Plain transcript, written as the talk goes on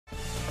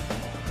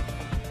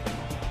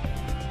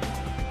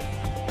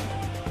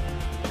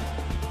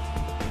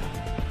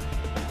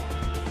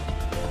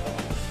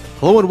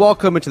Hello and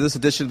welcome into this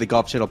edition of the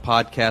Golf Channel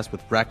podcast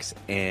with Rex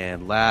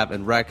and Lav.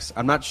 And Rex,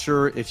 I'm not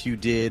sure if you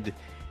did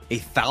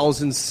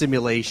 1,000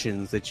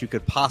 simulations that you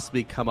could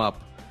possibly come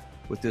up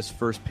with this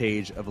first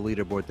page of a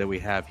leaderboard that we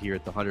have here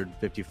at the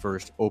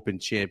 151st Open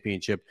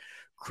Championship.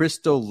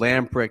 Christo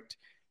Lamprecht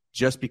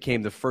just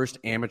became the first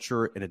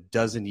amateur in a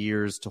dozen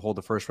years to hold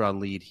the first round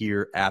lead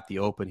here at the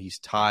Open. He's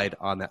tied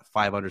on that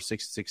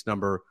 566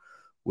 number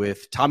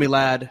with Tommy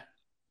Ladd,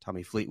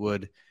 Tommy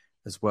Fleetwood,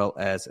 as well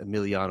as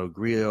Emiliano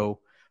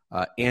Grillo,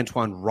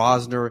 Antoine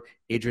Rosner,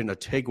 Adrian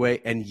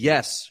Otegwe, and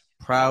yes,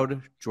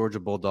 proud Georgia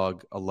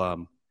Bulldog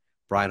alum,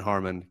 Brian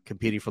Harmon,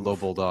 competing for Low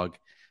Bulldog.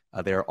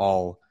 They're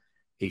all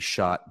a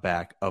shot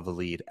back of the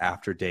lead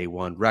after day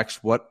one.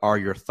 Rex, what are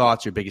your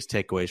thoughts, your biggest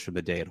takeaways from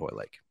the day at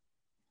Hoylake?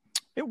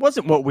 It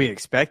wasn't what we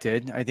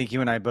expected. I think you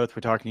and I both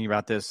were talking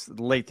about this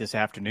late this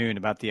afternoon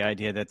about the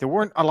idea that there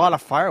weren't a lot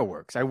of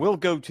fireworks. I will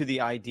go to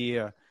the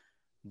idea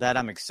that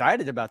I'm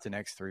excited about the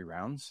next three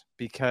rounds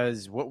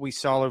because what we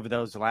saw over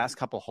those last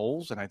couple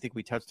holes, and I think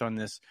we touched on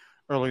this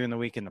earlier in the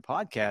week in the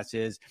podcast,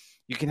 is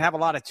you can have a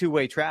lot of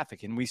two-way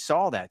traffic, and we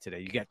saw that today.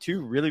 You got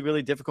two really,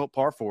 really difficult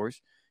par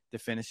fours to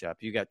finish up.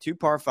 You got two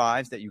par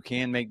fives that you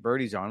can make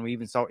birdies on. We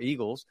even saw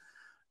eagles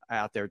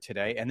out there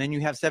today, and then you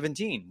have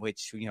 17,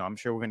 which I'm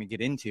sure we're going to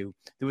get into.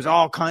 There was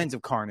all kinds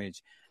of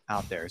carnage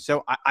out there.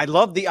 So I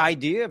love the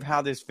idea of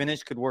how this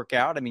finish could work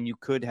out. I mean, you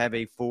could have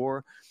a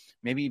 4,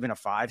 maybe even a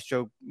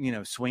 5-stroke,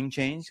 swing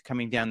change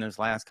coming down those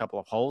last couple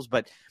of holes.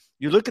 But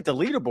you look at the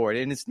leaderboard,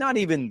 and it's not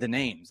even the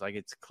names. Like,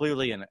 it's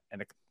clearly an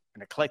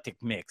eclectic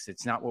mix.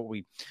 It's not what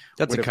we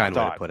That's a kind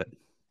way to put it.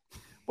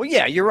 Well,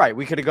 yeah, you're right.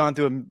 We could have gone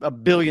through a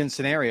billion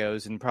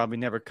scenarios and probably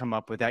never come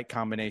up with that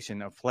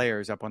combination of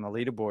players up on the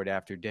leaderboard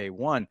after day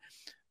one.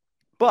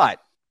 But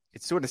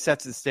it sort of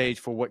sets the stage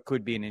for what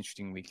could be an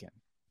interesting weekend.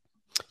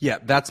 Yeah,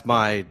 that's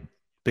my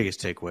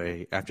biggest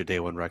takeaway after day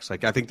one, Rex.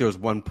 Like, I think there was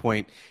one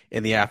point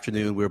in the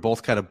afternoon we were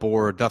both kind of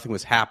bored. Nothing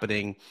was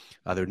happening.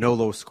 There were no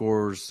low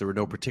scores. There were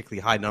no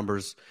particularly high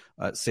numbers,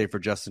 save for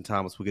Justin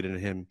Thomas. We'll get into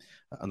him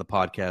on the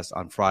podcast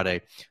on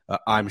Friday,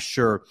 I'm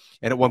sure.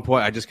 And at one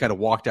point, I just kind of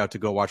walked out to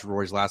go watch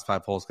Rory's last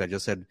 5 holes because I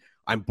just said,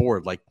 I'm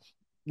bored. Like,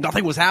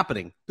 nothing was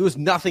happening. There was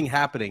nothing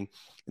happening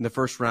in the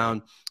first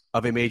round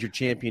of a major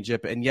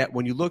championship. And yet,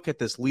 when you look at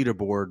this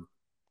leaderboard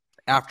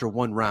after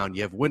one round,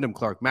 you have Wyndham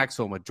Clark, Max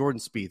Homa, Jordan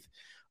Spieth,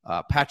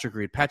 Patrick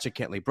Reed, Patrick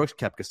Kentley, Brooks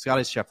Koepka,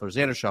 Scottie Scheffler,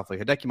 Xander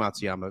Schauffele, Hideki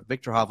Matsuyama,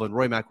 Victor Hovland,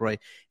 Rory McIlroy,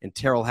 and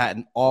Tyrrell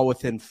Hatton, all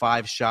within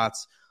 5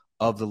 shots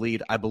of the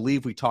lead. I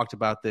believe we talked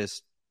about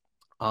this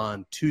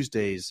on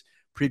Tuesday's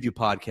preview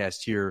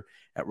podcast here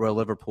at Royal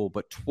Liverpool,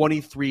 but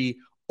 23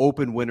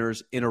 Open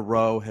winners in a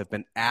row have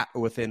been at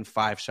or within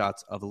 5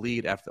 shots of the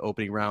lead after the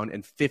opening round,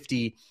 and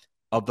 50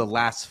 of the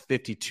last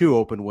 52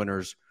 Open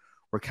winners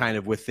were kind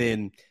of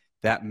within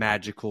that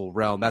magical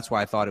realm. That's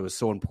why I thought it was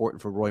so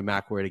important for Rory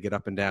McIlroy to get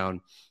up and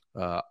down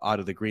out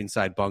of the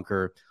greenside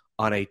bunker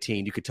on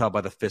 18. You could tell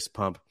by the fist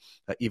pump,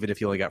 even if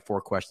you only got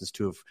 4 questions,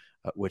 2 of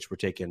which were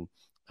taken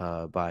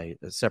by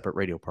separate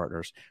radio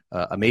partners.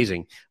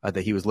 Amazing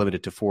that he was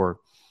limited to 4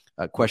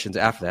 questions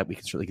after that. We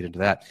can certainly get into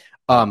that.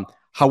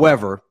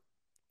 However,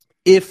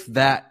 if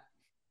that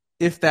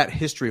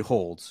history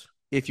holds,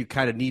 if you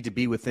kind of need to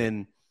be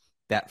within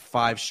that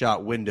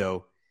 5-shot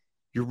window,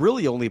 you're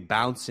really only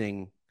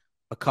bouncing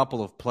a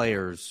couple of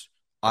players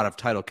out of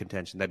title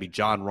contention. That'd be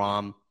Jon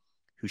Rahm,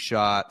 who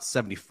shot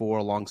 74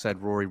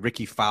 alongside Rory,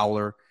 Ricky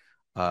Fowler,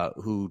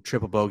 who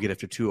triple bogeyed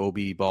after 2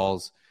 OB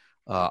balls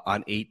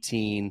on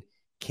 18,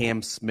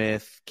 Cam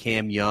Smith,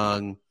 Cam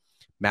Young,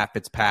 Matt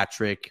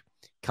Fitzpatrick,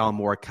 Colin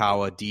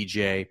Morikawa,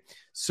 DJ.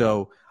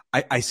 So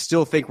I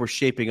still think we're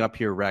shaping up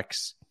here,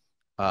 Rex,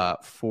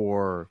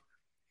 for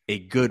a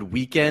good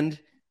weekend,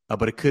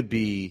 but it could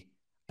be,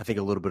 I think,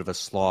 a little bit of a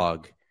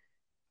slog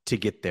to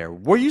get there.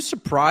 Were you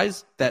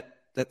surprised that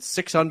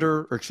 6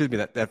 under, or excuse me,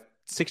 that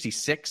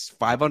 66,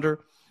 5 under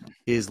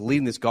is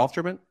leading this golf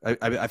tournament?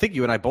 I think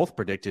you and I both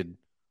predicted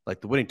like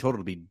the winning total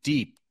to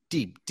be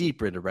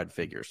deeper into red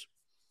figures.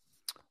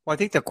 Well, I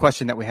think the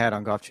question that we had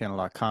on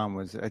golfchannel.com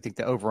was, I think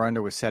the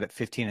over-under was set at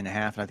 15.5, and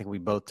I think we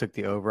both took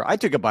the over. I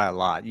took it by a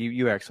lot.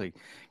 You actually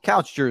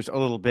couched yours a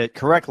little bit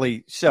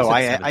correctly. So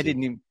I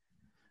didn't even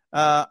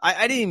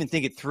I didn't even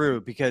think it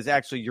through because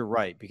actually you're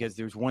right, because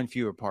there's one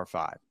fewer par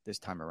 5 this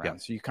time around. Yeah.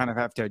 So you kind of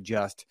have to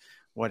adjust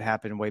what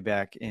happened way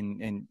back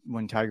in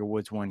when Tiger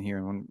Woods won here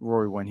and when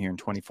Rory won here in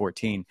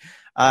 2014.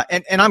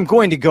 And I'm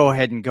going to go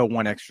ahead and go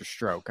one extra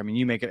stroke. I mean,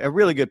 you make a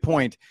really good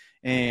point.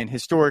 And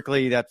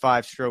historically, that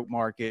 5-stroke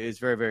mark is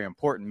very, very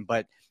important.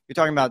 But you're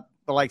talking about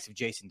the likes of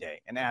Jason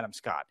Day and Adam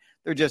Scott.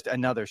 They're just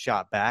another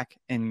shot back.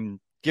 And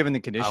given the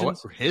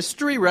conditions.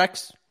 History,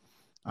 Rex.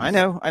 I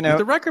know. What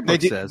the record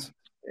book says.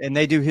 And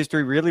they do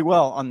history really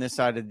well on this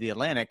side of the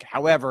Atlantic.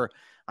 However,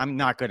 I'm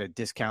not going to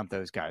discount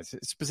those guys,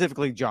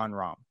 specifically Jon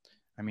Rahm.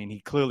 I mean, he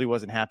clearly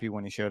wasn't happy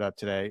when he showed up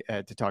today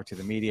to talk to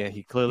the media.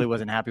 He clearly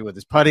wasn't happy with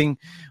his putting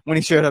when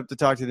he showed up to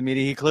talk to the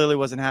media. He clearly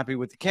wasn't happy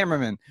with the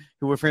cameramen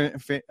who were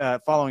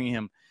following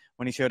him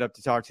when he showed up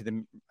to talk to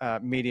the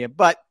media.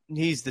 But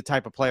he's the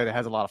type of player that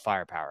has a lot of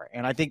firepower.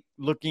 And I think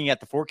looking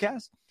at the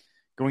forecast,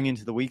 going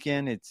into the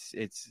weekend, it's.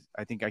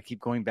 I think I keep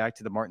going back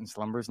to the Martin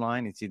Slumbers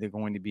line. It's either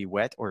going to be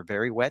wet or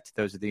very wet.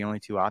 Those are the only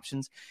two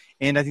options.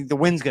 And I think the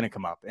wind's going to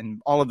come up,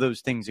 and all of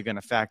those things are going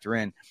to factor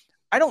in.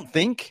 I don't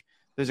think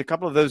there's a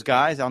couple of those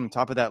guys on the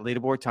top of that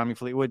leaderboard, Tommy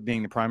Fleetwood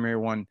being the primary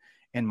one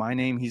in my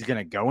name, he's going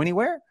to go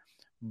anywhere.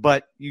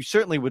 But you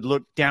certainly would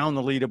look down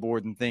the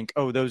leaderboard and think,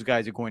 oh, those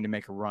guys are going to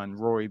make a run,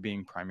 Rory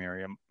being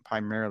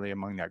primarily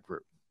among that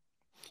group.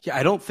 Yeah,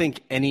 I don't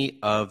think any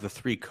of the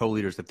three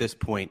co-leaders at this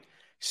point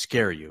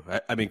scare you.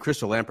 I mean,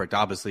 Crystal Lamprecht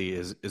obviously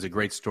is a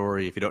great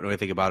story. If you don't know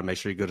anything about him, make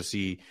sure you go to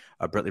see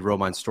Brentley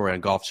Romine's story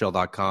on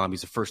golfshell.com.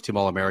 He's a first-team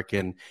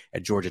All-American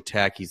at Georgia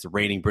Tech. He's the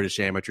reigning British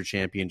amateur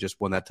champion, just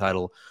won that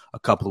title a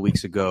couple of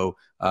weeks ago.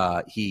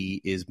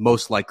 He is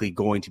most likely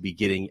going to be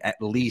getting at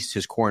least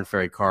his Korn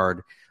Ferry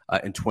card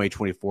in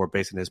 2024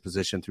 based on his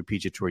position through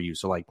PGA Tour U.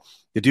 So, like,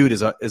 the dude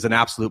is an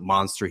absolute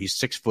monster. He's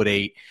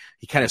 6'8".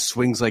 He kind of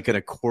swings like an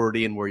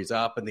accordion where he's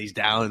up and he's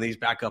down and he's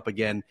back up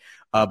again.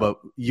 But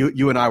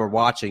you and I were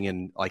watching,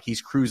 and like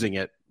he's cruising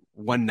at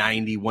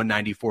 190,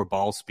 194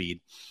 ball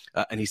speed,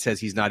 and he says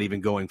he's not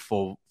even going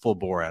full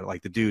bore at it.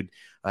 Like, the dude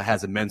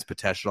has immense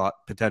potential.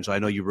 I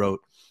know you wrote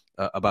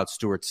about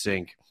Stuart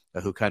Sink,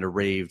 who kind of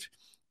raved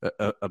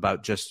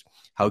about just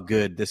how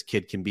good this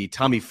kid can be.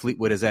 Tommy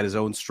Fleetwood has had his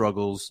own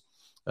struggles.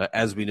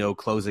 As we know,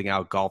 closing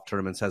out golf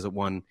tournaments, hasn't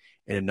won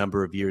in a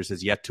number of years,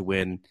 has yet to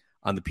win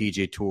on the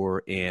PGA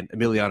Tour. And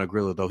Emiliano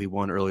Grillo, though he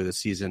won earlier this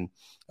season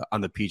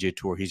on the PGA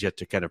Tour, he's yet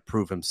to kind of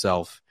prove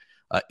himself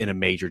in a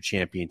major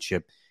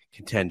championship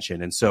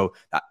contention. And so,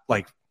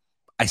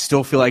 I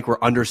still feel like we're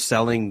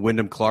underselling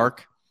Wyndham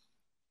Clark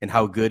and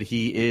how good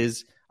he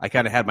is. I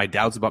kind of had my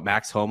doubts about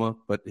Max Homa,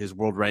 but his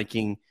world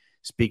ranking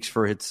speaks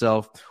for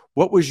itself.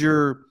 What were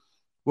your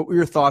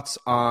thoughts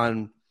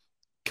on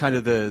kind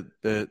of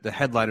the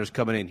headliners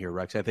coming in here,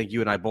 Rex? I think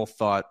you and I both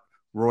thought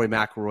Rory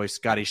McIlroy,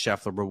 Scottie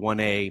Scheffler were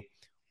 1A,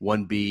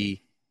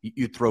 1B.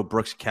 You throw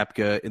Brooks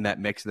Koepka in that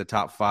mix in the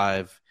top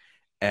five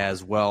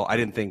as well. I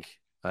didn't think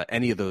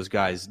any of those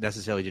guys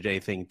necessarily did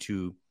anything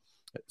to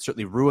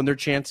certainly ruin their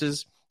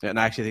chances, and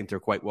I actually think they're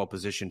quite well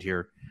positioned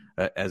here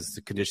as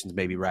the conditions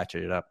maybe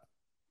ratcheted up.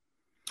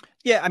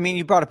 Yeah, I mean,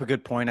 you brought up a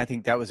good point. I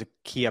think that was a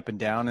key up and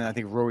down, and I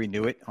think Rory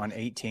knew it on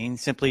 18,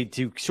 simply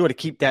to sort of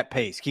keep that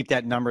pace, keep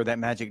that number, that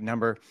magic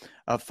number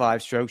of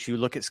 5 strokes. You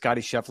look at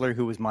Scottie Scheffler,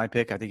 who was my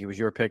pick. I think it was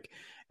your pick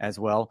as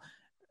well.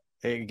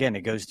 Again,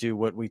 it goes to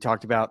what we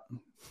talked about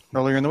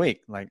earlier in the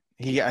week. Like,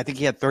 I think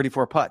he had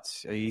 34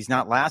 putts. He's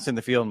not last in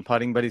the field in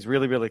putting, but he's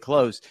really, really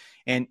close.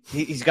 And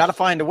he's got to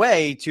find a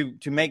way to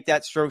make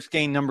that strokes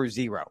gain number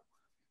 0.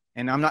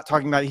 And I'm not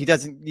talking about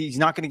he's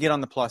not going to get on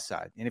the plus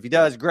side. And if he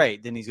does,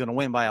 great, then he's going to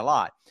win by a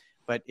lot.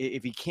 But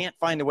if he can't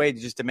find a way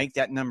to make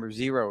that number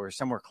 0 or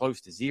somewhere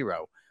close to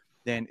 0,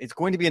 then it's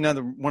going to be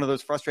another one of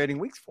those frustrating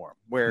weeks for him.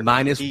 Where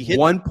minus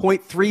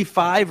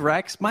 1.35,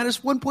 Rex, minus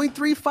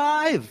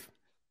 1.35.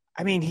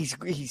 I mean, it's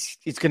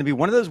going to be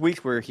one of those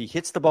weeks where he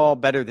hits the ball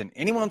better than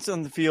anyone else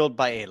on the field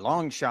by a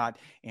long shot,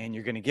 and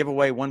you're going to give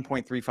away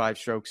 1.35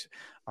 strokes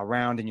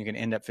around, and you're going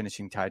to end up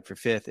finishing tied for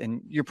 5th.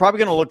 And you're probably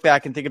going to look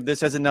back and think of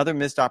this as another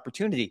missed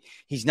opportunity.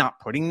 He's not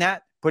putting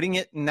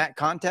it in that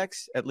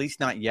context, at least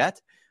not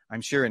yet.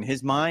 I'm sure in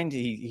his mind,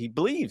 he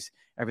believes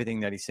everything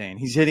that he's saying.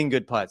 He's hitting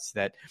good putts,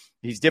 that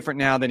he's different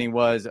now than he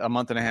was a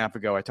month and a half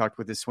ago. I talked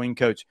with his swing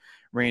coach,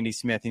 Randy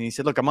Smith, and he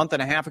said, look, a month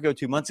and a half ago,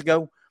 2 months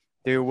ago,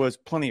 there was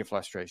plenty of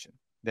frustration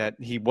that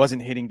he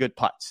wasn't hitting good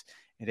putts.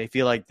 And they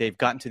feel like they've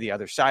gotten to the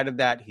other side of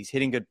that. He's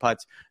hitting good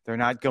putts. They're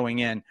not going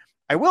in.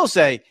 I will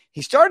say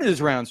he started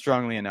his round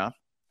strongly enough.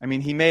 I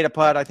mean, he made a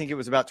putt, I think it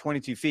was about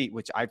 22 feet,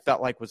 which I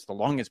felt like was the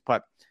longest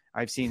putt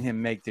I've seen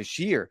him make this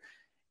year.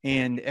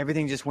 And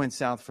everything just went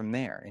south from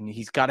there. And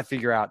he's got to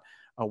figure out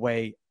a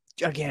way.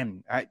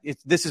 Again,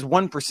 this is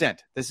 1%.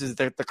 This is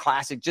the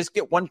classic. Just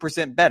get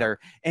 1% better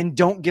and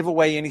don't give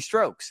away any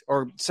strokes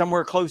or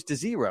somewhere close to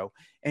 0.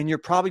 And you're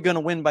probably going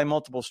to win by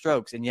multiple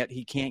strokes, and yet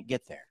he can't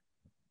get there.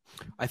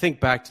 I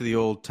think back to the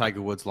old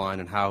Tiger Woods line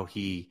and how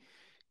he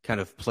kind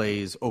of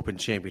plays Open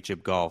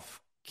Championship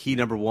golf. Key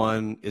number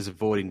 1 is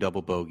avoiding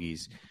double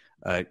bogeys.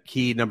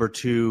 Key number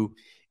 2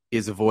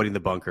 is avoiding the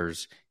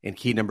bunkers. And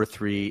key number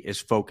 3 is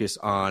focus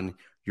on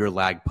your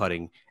lag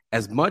putting.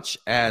 As much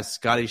as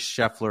Scottie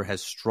Scheffler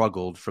has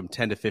struggled from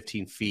 10 to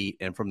 15 feet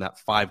and from that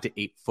 5 to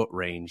 8 foot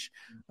range,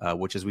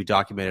 which as we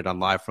documented on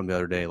Live from the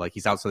other day, like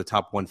he's outside the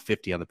top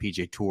 150 on the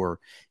PGA Tour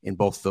in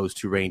both those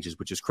two ranges,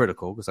 which is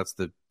critical because that's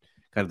the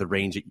kind of the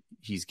range that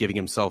he's giving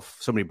himself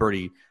so many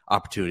birdie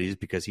opportunities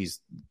because he's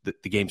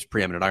the game's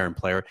preeminent iron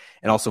player.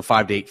 And also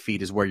 5 to 8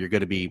 feet is where you're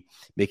going to be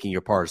making your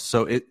pars.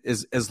 So it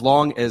is, as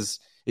long as,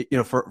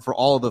 for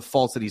all of the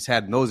faults that he's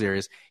had in those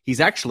areas,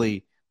 he's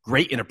actually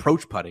great in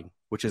approach putting,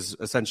 which is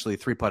essentially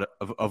 3-putt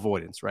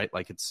avoidance, right?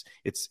 Like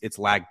it's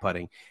lag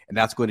putting, and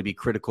that's going to be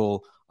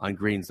critical on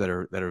greens that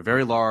are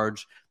very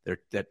large,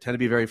 that tend to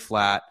be very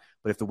flat.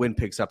 But if the wind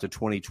picks up to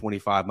 20,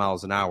 25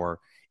 miles an hour,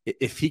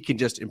 if he can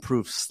just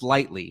improve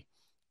slightly,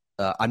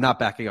 I'm not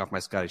backing off my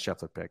Scottie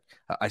Scheffler pick.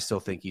 I still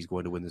think he's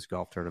going to win this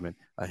golf tournament.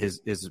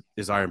 His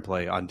iron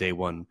play on day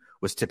one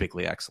was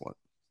typically excellent.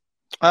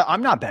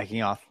 I'm not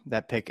backing off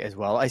that pick as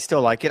well. I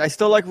still like it. I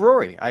still like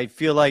Rory. I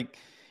feel like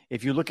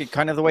if you look at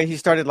kind of the way he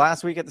started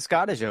last week at the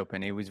Scottish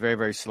Open, he was very,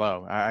 very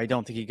slow. I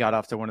don't think he got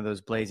off to one of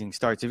those blazing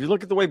starts. If you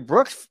look at the way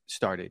Brooks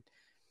started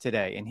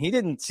today, and he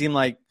didn't seem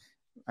like,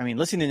 I mean,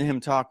 listening to him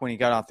talk when he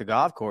got off the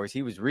golf course,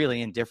 he was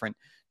really indifferent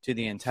to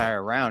the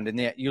entire round. And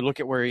yet you look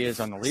at where he is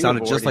on the leaderboard.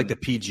 Sounded just like the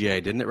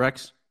PGA, didn't it,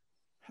 Rex?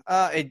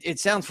 It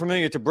sounds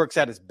familiar to Brooks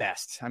at his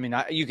best. I mean,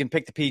 you can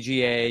pick the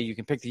PGA, you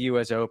can pick the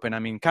U.S. Open. I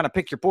mean, kind of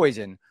pick your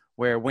poison.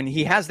 Where when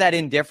he has that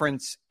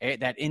indifferent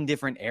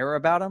air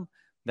about him,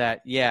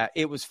 that yeah,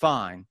 it was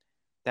fine.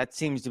 That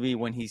seems to be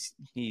when he's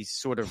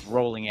sort of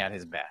rolling at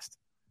his best.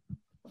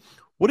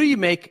 What do you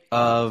make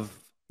of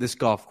this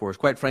golf course?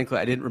 Quite frankly,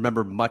 I didn't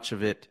remember much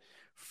of it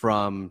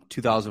from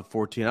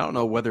 2014. I don't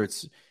know whether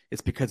it's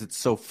because it's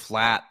so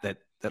flat that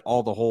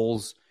all the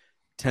holes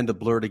tend to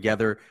blur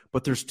together.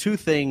 But there's two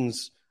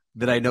things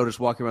that I noticed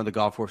walking around the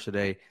golf course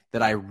today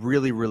that I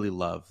really, really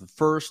love. The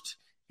first,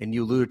 and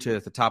you alluded to it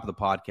at the top of the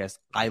podcast,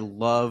 I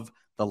love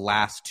the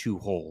last two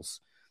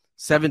holes.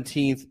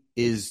 17th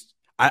is,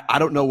 I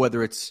don't know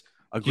whether it's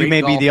a great You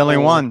may be the only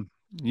one.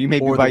 You may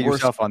be by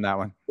yourself on that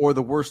one. Or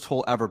the worst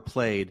hole ever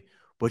played.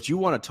 But you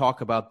want to talk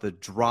about the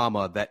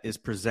drama that is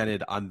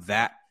presented on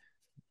that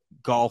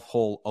golf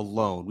hole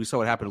alone. We saw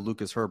what happened to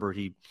Lucas Herbert.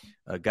 He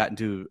got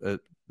into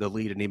the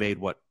lead and he made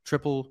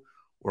triple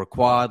or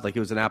quad? Like it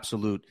was an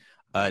absolute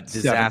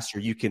disaster.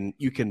 You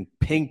can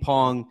ping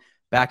pong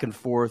back and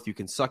forth. You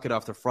can suck it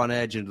off the front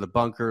edge into the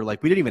bunker.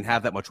 Like we didn't even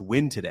have that much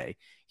wind today.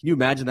 Can you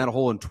imagine that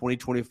hole in 20,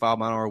 25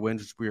 mile an hour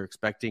winds, which we are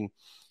expecting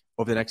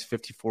over the next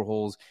 54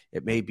 holes?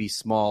 It may be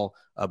small,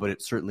 but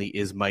it certainly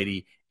is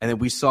mighty. And then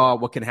we saw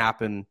what can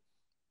happen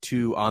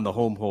on the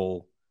home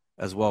hole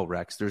as well,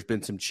 Rex. There's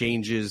been some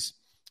changes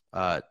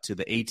to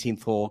the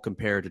 18th hole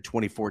compared to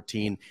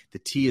 2014. The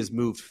tee has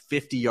moved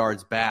 50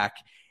 yards back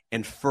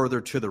and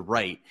further to the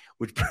right,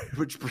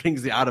 which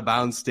brings the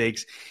out-of-bounds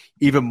stakes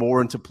even more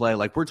into play.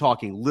 Like we're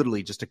talking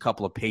literally just a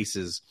couple of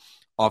paces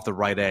off the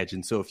right edge.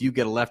 And so if you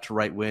get a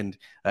left-to-right wind,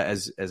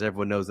 as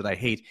everyone knows that I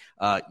hate,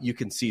 you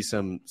can see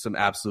some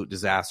absolute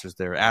disasters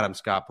there. Adam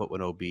Scott put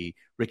one OB.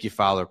 Ricky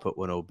Fowler put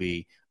one OB.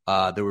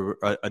 There were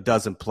a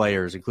dozen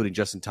players, including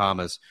Justin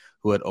Thomas,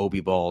 who had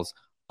OB balls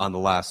on the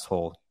last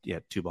hole. Yeah,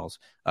 2 balls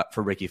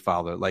for Ricky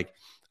Fowler. Like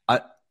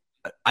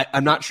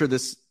I'm not sure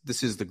this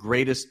is the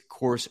greatest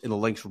course in the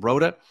links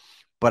rota,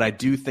 but I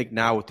do think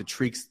now with the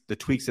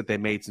tweaks that they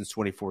made since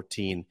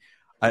 2014,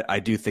 I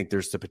do think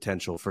there's the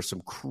potential for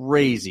some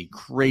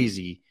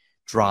crazy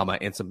drama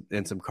and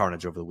some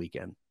carnage over the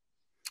weekend.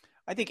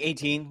 I think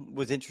 18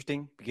 was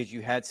interesting because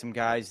you had some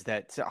guys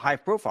that high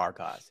profile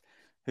guys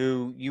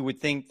who you would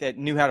think that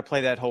knew how to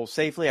play that hole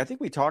safely. I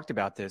think we talked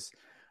about this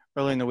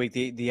earlier in the week,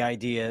 the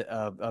idea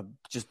of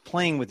just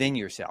playing within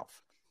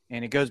yourself.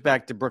 And it goes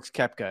back to Brooks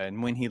Koepka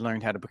and when he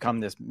learned how to become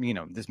this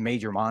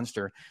major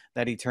monster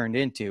that he turned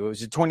into. It was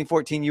the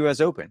 2014 U.S.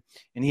 Open,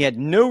 and he had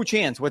no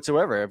chance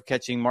whatsoever of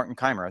catching Martin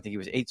Keimer. I think he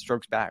was 8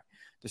 strokes back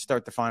to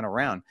start the final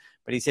round.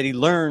 But he said he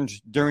learned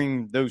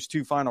during those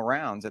 2 final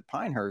rounds at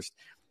Pinehurst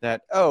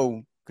that,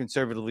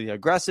 conservatively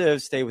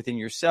aggressive, stay within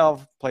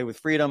yourself, play with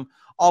freedom,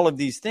 all of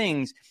these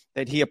things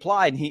that he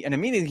applied. And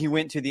immediately he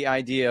went to the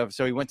idea of,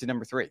 so he went to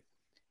number 3.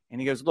 And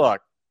he goes,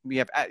 look, you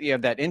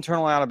have that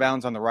internal out of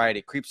bounds on the right.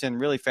 It creeps in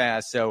really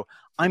fast. So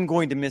I'm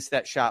going to miss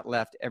that shot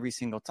left every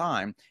single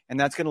time. And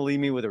that's going to leave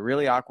me with a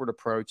really awkward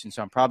approach. And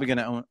so I'm probably going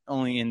to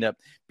only end up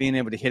being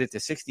able to hit it to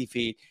 60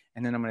 feet.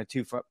 And then I'm going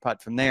to 2-foot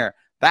putt from there.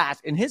 That,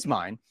 in his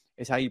mind,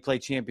 is how you play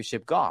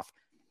championship golf.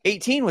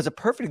 18 was a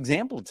perfect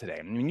example today.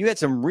 I mean, you had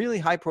some really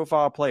high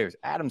profile players,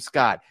 Adam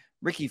Scott,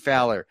 Ricky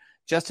Fowler,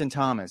 Justin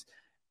Thomas,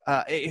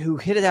 who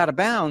hit it out of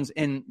bounds.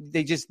 And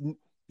they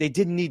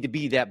didn't need to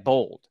be that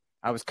bold.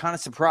 I was kind of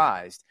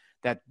surprised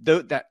that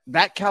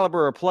that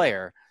caliber of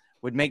player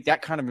would make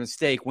that kind of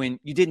mistake when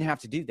you didn't have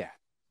to do that.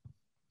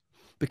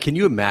 But can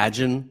you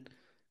imagine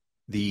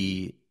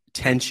the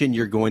tension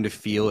you're going to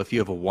feel if you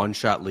have a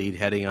 1-shot lead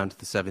heading onto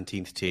the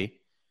 17th tee?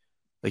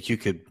 Like you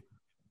could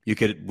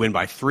win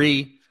by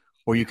 3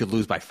 or you could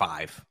lose by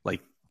 5.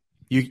 Like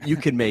you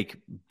can make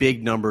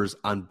big numbers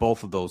on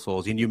both of those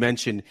holes. And you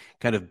mentioned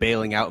kind of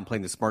bailing out and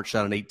playing the smart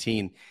shot on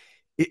 18.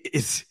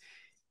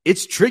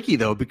 It's tricky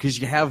though, because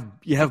you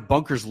have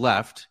bunkers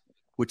left,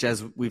 which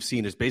as we've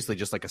seen is basically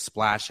just like a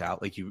splash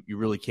out. Like you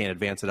really can't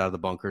advance it out of the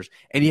bunkers.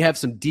 And you have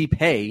some deep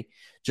hay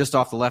just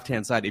off the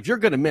left-hand side. If you're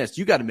going to miss,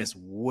 you got to miss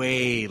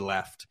way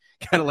left,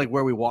 kind of like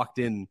where we walked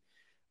in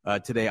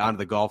today onto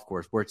the golf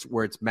course,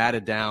 where it's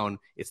matted down.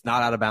 It's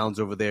not out of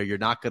bounds over there. You're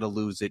not going to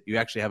lose it. You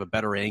actually have a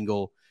better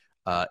angle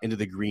into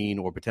the green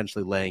or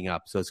potentially laying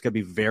up. So it's going to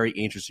be very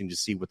interesting to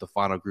see what the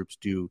final groups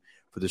do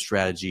for the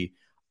strategy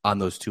on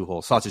those 2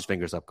 holes. Sausage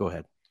fingers up. Go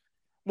ahead.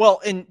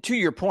 Well, and to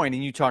your point,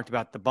 and you talked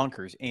about the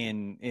bunkers,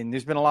 and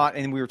there's been a lot,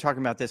 and we were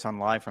talking about this on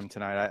Live from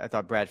tonight. I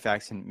thought Brad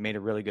Faxon made a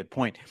really good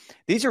point.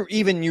 These are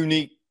even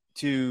unique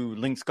to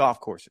links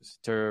golf courses,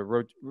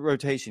 to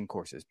rotation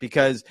courses,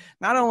 because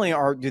not only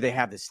do they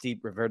have the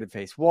steep reverted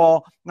face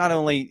wall, not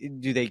only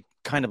do they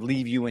kind of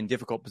leave you in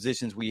difficult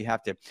positions where you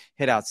have to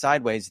hit out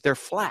sideways, they're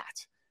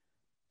flat.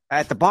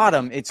 At the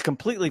bottom, it's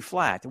completely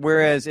flat.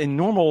 Whereas in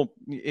normal,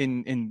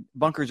 in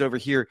bunkers over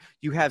here,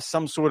 you have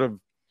some sort of,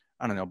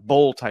 I don't know,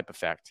 bowl type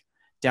effect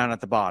down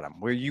at the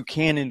bottom where you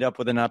can end up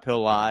with an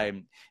uphill lie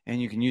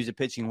and you can use a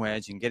pitching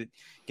wedge and get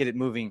it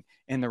moving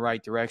in the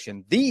right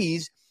direction.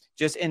 These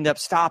just end up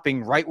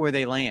stopping right where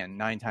they land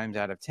 9 times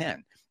out of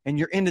 10. And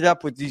you're ended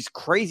up with these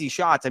crazy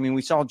shots. I mean,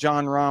 we saw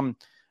John Rahm,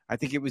 I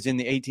think it was in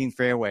the 18th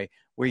fairway,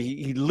 where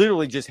he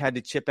literally just had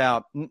to chip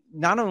out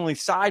not only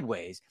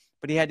sideways,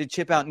 but he had to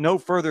chip out no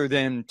further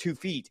than 2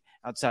 feet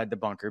outside the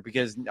bunker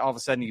because all of a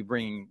sudden you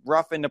bring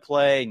rough into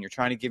play and you're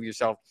trying to give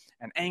yourself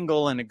an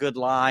angle and a good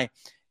lie.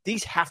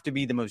 These have to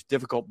be the most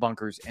difficult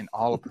bunkers in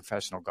all of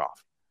professional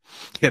golf.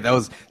 Yeah, that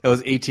was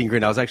 18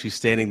 green. I was actually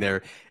standing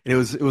there, and it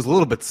was a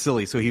little bit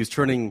silly. So he was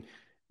turning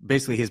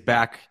basically his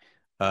back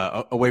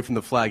away from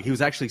the flag. He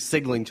was actually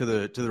signaling to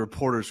the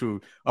reporters who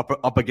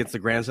up against the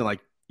grandstand,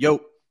 like, "Yo,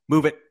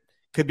 move it."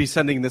 Could be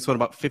sending this one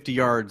about 50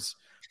 yards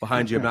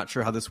behind you. I'm not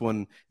sure how this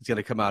one is going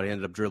to come out. He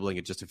ended up dribbling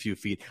it just a few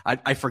feet.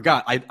 I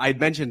forgot. I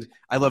mentioned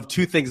I love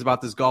 2 things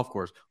about this golf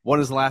course. One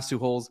is the last 2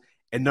 holes,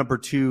 and number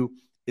 2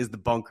 is the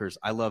bunkers.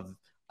 I love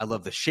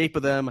the shape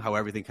of them, how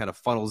everything kind of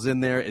funnels in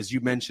there. As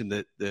you mentioned,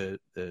 the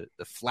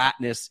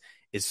flatness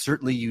is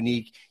certainly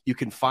unique. You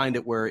can find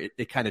it where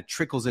it kind of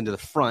trickles into the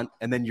front,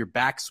 and then your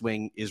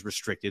backswing is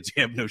restricted, so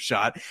you have no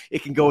shot.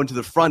 It can go into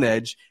the front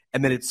edge,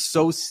 and then it's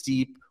so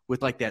steep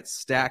with like that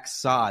stacked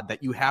sod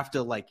that you have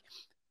to like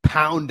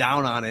pound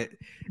down on it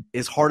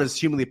as hard as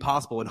humanly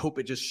possible and hope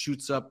it just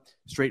shoots up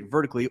straight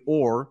vertically.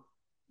 Or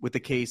with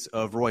the case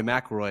of Rory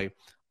McIlroy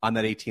on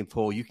that 18th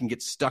hole, you can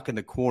get stuck in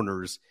the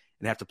corners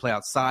and have to play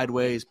out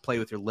sideways, play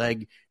with your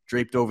leg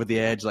draped over the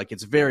edge. Like,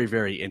 it's very,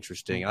 very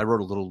interesting. I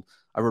wrote a little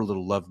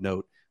love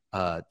note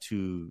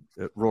to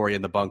Rory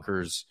in the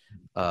bunkers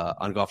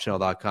on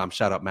golfchannel.com.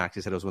 Shout out Max.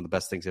 He said it was one of the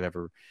best things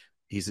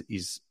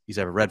he's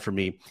ever read for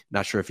me.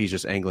 Not sure if he's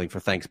just angling for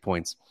thanks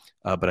points,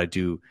 but I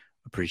do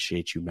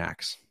appreciate you,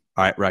 Max.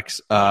 All right,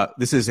 Rex.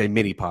 This is a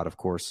mini pod, of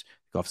course,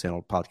 Golf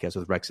Channel podcast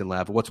with Rex and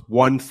Lav. What's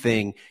one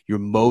thing you're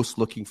most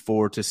looking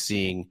forward to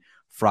seeing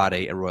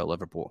Friday at Royal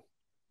Liverpool?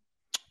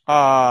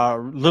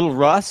 Little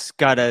Russ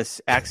got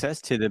us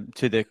access to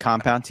the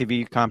compound,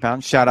 TV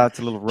compound. Shout out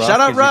to Little Russ.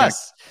 Shout out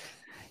Russ.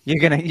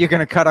 You're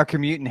gonna cut our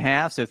commute in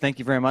half. So thank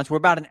you very much. We're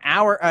about an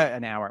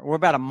hour. We're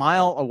about a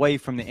mile away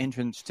from the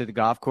entrance to the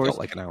golf course. Felt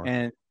like an hour.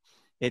 And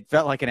it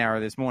felt like an hour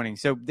this morning.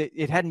 So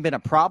it hadn't been a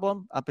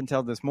problem up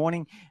until this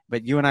morning,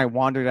 but you and I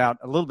wandered out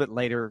a little bit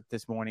later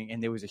this morning,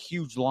 and there was a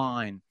huge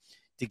line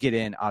to get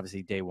in.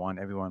 Obviously, day one,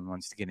 everyone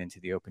wants to get into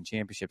the Open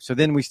Championship. So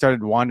then we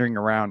started wandering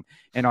around,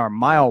 and our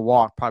mile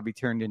walk probably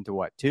turned into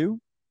what,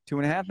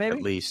 2.5 maybe?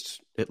 At least.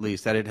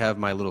 I didn't have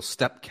my little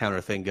step counter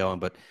thing going,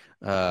 but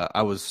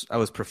I was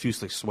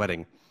profusely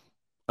sweating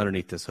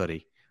underneath this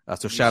hoodie.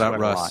 So shout out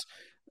Russ.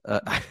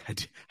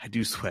 I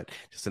do sweat,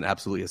 just an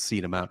absolutely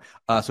obscene amount.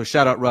 So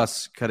shout out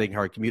Russ cutting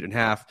our commute in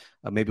half.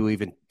 Maybe we'll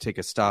even take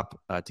a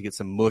stop to get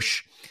some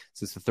mush,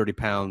 since the 30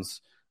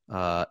 pounds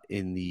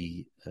in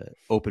the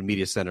Open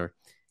Media Center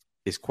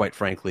is quite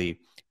frankly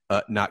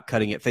not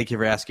cutting it. Thank you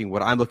for asking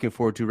what I'm looking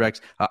forward to,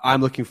 Rex. I'm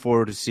looking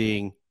forward to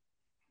seeing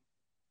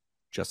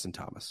Justin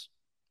Thomas.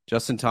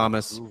 Justin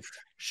Thomas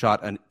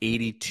shot an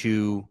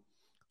 82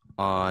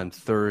 on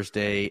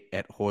Thursday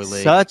at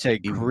Hoylake. Such a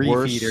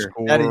grief eater.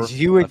 That is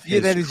you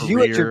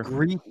at your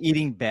grief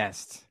eating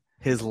best.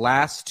 His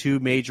last 2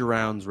 major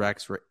rounds,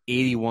 Rex, were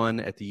 81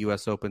 at the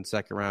U.S. Open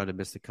second round and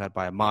missed the cut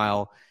by a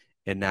mile,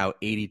 and now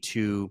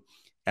 82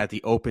 at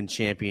the Open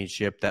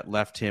Championship. That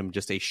left him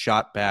just a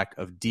shot back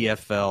of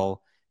DFL,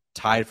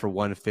 tied for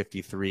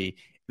 153.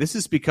 This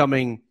is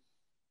becoming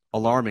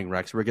alarming,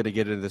 Rex. We're going to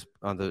get into this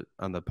on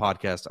the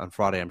podcast on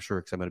Friday, I'm sure,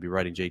 because I'm going to be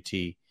writing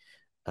JT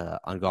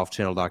on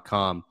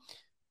golfchannel.com.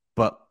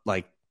 But,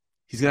 like,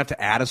 he's going to have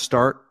to add a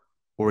start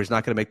or he's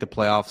not going to make the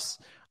playoffs.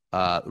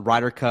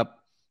 Ryder Cup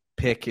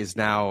pick is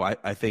now,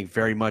 I think,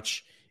 very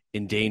much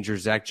in danger.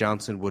 Zach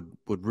Johnson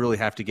would really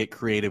have to get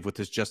creative with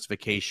his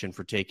justification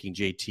for taking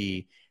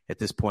JT at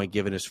this point,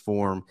 given his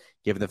form,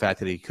 given the fact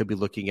that he could be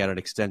looking at an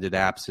extended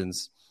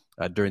absence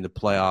during the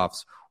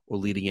playoffs or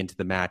leading into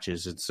the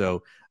matches. And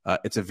so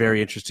it's a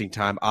very interesting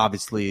time.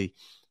 Obviously,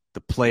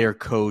 the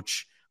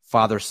player-coach,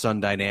 father-son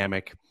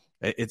dynamic,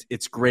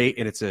 it's great,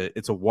 and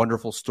it's a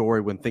wonderful story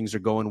when things are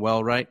going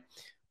well, right?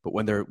 But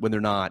when they're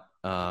not,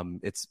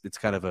 it's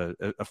kind of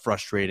a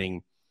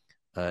frustrating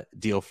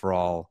deal for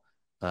all.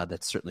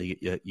 That's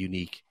certainly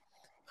unique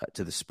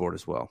to the sport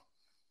as well.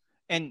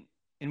 And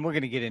we're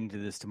going to get into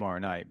this tomorrow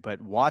night, but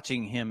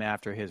watching him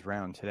after his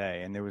round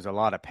today, and there was a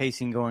lot of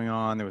pacing going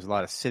on. There was a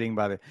lot of sitting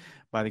by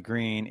the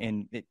green,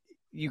 and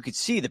you could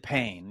see the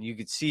pain. You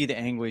could see the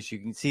anguish. You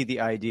can see the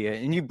idea.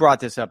 And you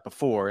brought this up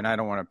before, and I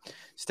don't want to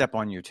step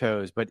on your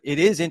toes, but it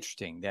is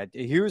interesting that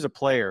here's a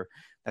player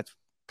that's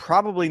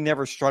probably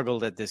never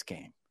struggled at this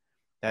game,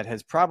 that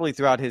has probably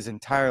throughout his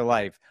entire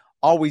life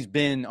always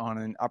been on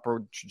an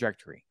upward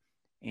trajectory.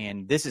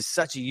 And this is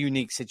such a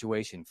unique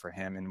situation for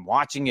him. And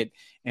watching it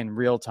in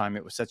real time,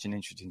 it was such an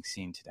interesting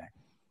scene today.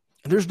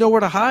 And there's nowhere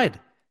to hide.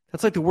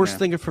 That's like the worst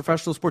thing in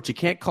professional sports. You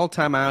can't call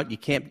timeout. You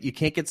can't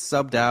get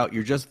subbed out.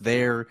 You're just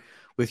there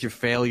with your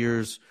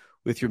failures,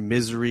 with your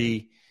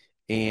misery,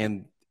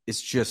 and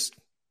it's just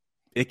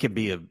it can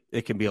be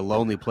a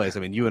lonely place. I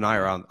mean, you and I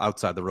are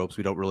outside the ropes.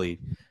 We don't really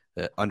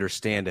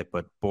understand it,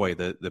 but boy,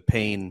 the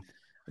pain and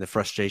the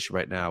frustration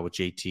right now with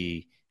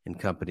JT and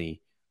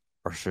company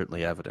are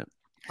certainly evident.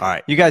 All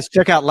right. You guys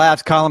check out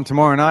Lav's column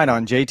tomorrow night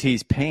on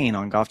JT's pain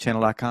on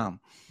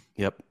golfchannel.com.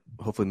 Yep.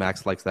 Hopefully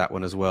Max likes that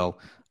one as well.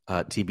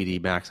 TBD,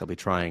 Max. I'll be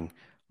trying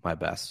my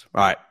best.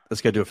 All right.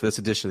 Let's go do it for this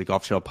edition of the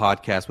Golf Channel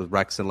podcast with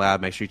Rex and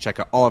Lav. Make sure you check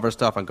out all of our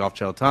stuff on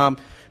golfchannel.com.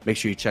 Make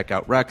sure you check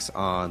out Rex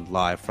on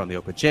Live from the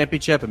Open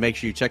Championship. And make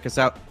sure you check us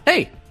out,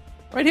 hey,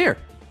 right here,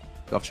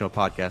 Golf Channel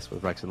podcast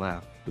with Rex and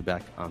Lav. We'll be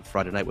back on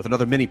Friday night with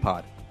another mini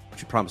pod,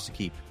 which we promise to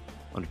keep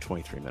under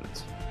 23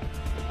 minutes.